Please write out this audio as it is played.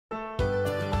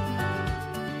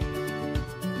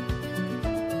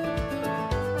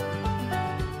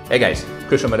Hey guys,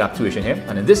 Chris from Appropriation here,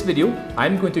 and in this video,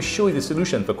 I'm going to show you the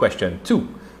solution for question 2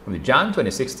 from the Jan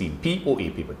 2016 PoA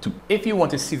Paper 2. If you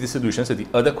want to see the solutions to the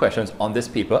other questions on this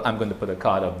paper, I'm going to put a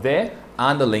card up there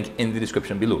and a link in the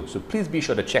description below. So please be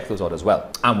sure to check those out as well.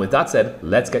 And with that said,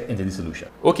 let's get into the solution.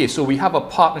 Okay, so we have a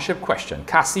partnership question.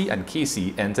 Cassie and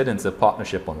Casey entered into a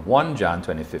partnership on 1 Jan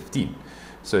 2015.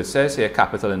 So it says here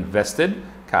capital invested.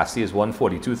 Cassie is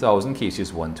 142,000, Casey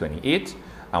is 128.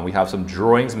 And we have some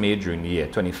drawings made during the year,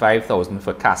 25,000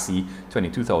 for Cassie,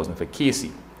 22,000 for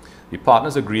Casey. The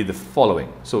partners agreed the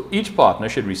following. So each partner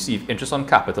should receive interest on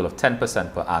capital of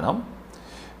 10% per annum.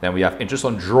 Then we have interest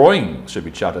on drawings should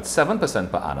be charged at 7%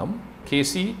 per annum.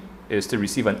 Casey is to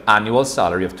receive an annual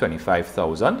salary of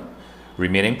 25,000.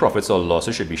 Remaining profits or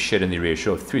losses should be shared in the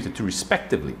ratio of 3 to 2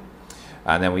 respectively.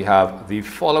 And then we have the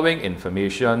following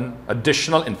information,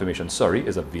 additional information,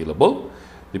 is available.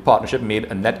 The partnership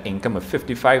made a net income of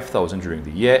 55,000 during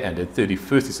the year ended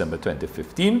 31st December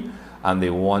 2015, and they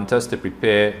want us to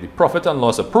prepare the profit and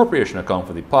loss appropriation account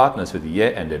for the partners for the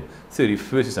year ended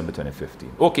 31st December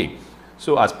 2015. Okay,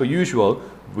 so as per usual,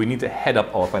 we need to head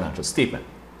up our financial statement.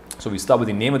 So we start with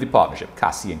the name of the partnership,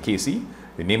 Cassie and Casey,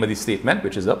 the name of the statement,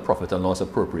 which is a profit and loss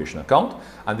appropriation account,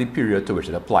 and the period to which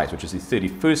it applies, which is the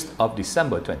 31st of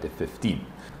December 2015.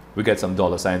 We get some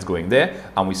dollar signs going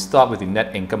there, and we start with the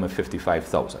net income of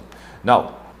 55,000.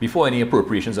 Now, before any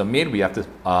appropriations are made, we have to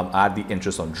add the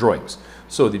interest on drawings.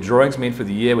 So the drawings made for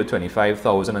the year were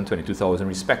 25,000 and 22,000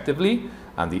 respectively,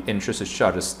 and the interest is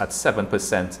charged at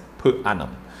 7% per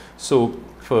annum. So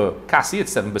for Cassie,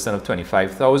 it's 7% of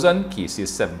 25,000, Casey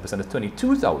is 7% of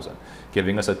 22,000,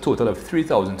 giving us a total of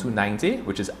 3,290,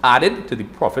 which is added to the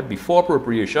profit before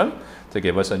appropriation to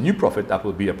give us a new profit that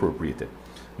will be appropriated.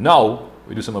 Now,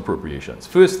 we do some appropriations.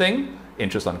 First thing,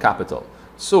 interest on capital.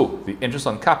 So, the interest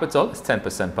on capital is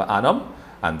 10% per annum,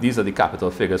 and these are the capital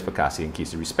figures for Cassie and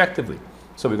Casey respectively.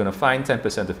 So, we're going to find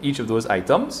 10% of each of those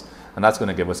items, and that's going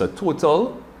to give us a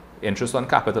total interest on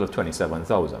capital of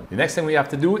 27,000. The next thing we have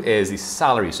to do is the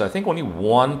salary. So, I think only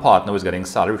one partner was getting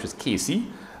salary, which is Casey,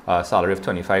 salary of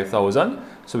 25,000.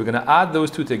 So we're going to add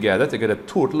those two together to get a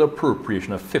total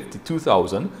appropriation of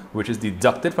 52,000, which is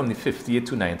deducted from the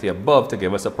 58,290 above to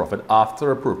give us a profit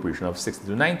after appropriation of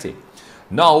 62,90.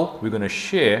 Now we're going to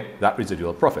share that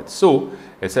residual profit. So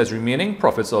it says remaining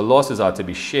profits or losses are to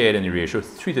be shared in the ratio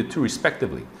 3 to 2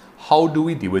 respectively. How do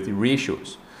we deal with the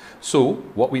ratios? So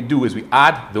what we do is we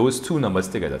add those two numbers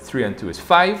together. 3 and 2 is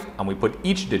 5, and we put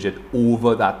each digit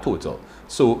over that total.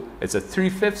 So it's a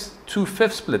 3/5,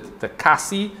 2/5 split to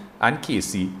Cassie and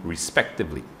Casey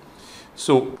respectively.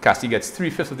 So Cassie gets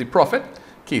 3/5 of the profit,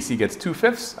 Casey gets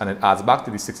 2/5, and it adds back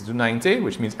to the 6290,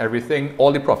 which means everything,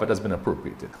 all the profit has been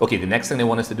appropriated. Okay, the next thing they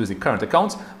want us to do is the current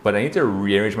accounts, but I need to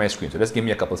rearrange my screen, so just give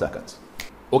me a couple seconds.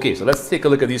 Okay, so let's take a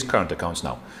look at these current accounts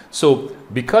now. So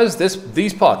because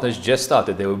these partners just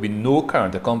started, there will be no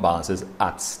current account balances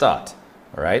at start.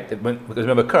 All right, because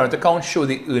remember, current accounts show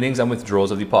the earnings and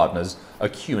withdrawals of the partners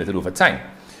accumulated over time.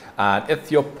 And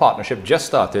if your partnership just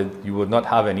started, you would not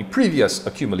have any previous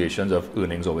accumulations of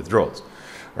earnings or withdrawals,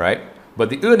 right? But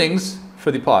the earnings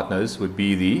for the partners would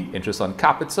be the interest on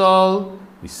capital,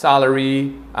 the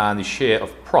salary, and the share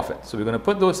of profit. So we're going to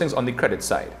put those things on the credit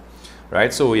side,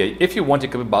 right? So yeah, if you want, you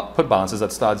can put balances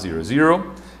that start 0, 0.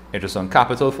 Interest on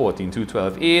capital, 14,2,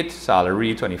 12,8.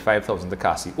 Salary, 25,000 to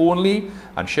Cassie only.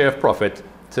 And share of profit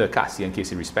to Cassie and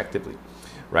Casey respectively.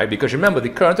 Right? Because remember,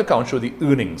 the current account show the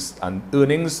earnings. And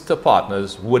earnings to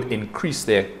partners would increase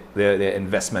their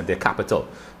investment, their capital.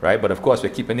 Right? But of course, we're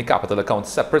keeping the capital account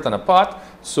separate and apart.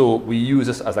 So we use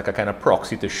this as like a kind of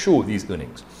proxy to show these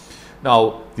earnings.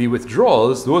 Now, the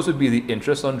withdrawals, those would be the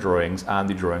interest on drawings and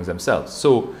the drawings themselves.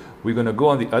 So we're going to go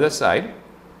on the other side.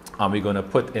 And we're going to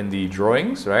put in the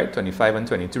drawings, right, 25 and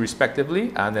 22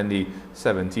 respectively, and then the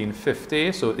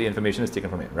 1750. So the information is taken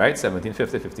from it, right,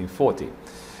 1750, 1540.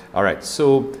 All right,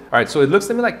 so it looks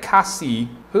to me like Cassie,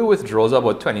 her withdrawals are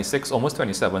about 26, almost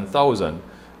 27,000,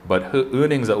 but her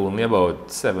earnings are only about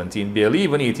 17, barely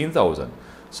even 18,000.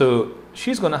 So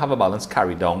she's going to have a balance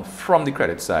carried down from the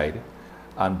credit side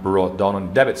and brought down on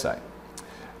the debit side.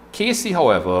 Casey,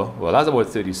 however, well, that's about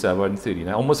 37,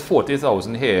 39, almost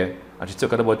 40,000 here, and she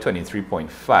took out about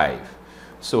 23.5.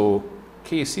 So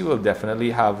Casey will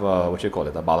definitely have,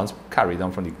 a balance carried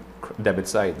down from the debit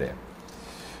side there.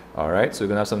 All right, so we're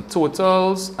going to have some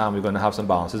totals, and we're going to have some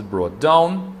balances brought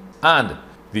down. And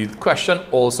the question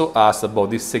also asks about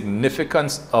the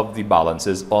significance of the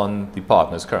balances on the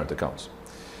partner's current accounts.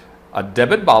 A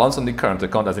debit balance on the current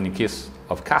account, as in the case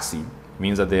of Cassie,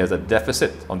 means that there's a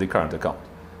deficit on the current account.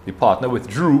 The partner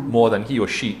withdrew more than he or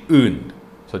she earned,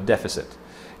 so deficit.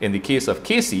 In the case of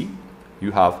Casey,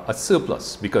 you have a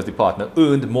surplus because the partner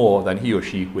earned more than he or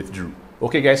she withdrew.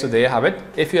 Okay guys, so there you have it.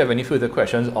 If you have any further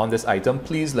questions on this item,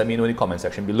 please let me know in the comment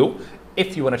section below.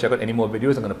 If you want to check out any more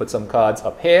videos, I'm going to put some cards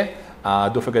up here.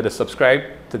 Don't forget to subscribe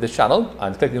to this channel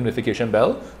and click the notification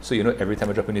bell so you know every time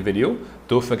I drop a new video.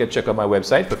 Don't forget to check out my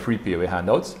website for free POA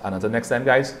handouts. And until next time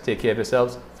guys, take care of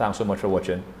yourselves. Thanks so much for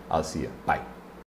watching. I'll see you. Bye.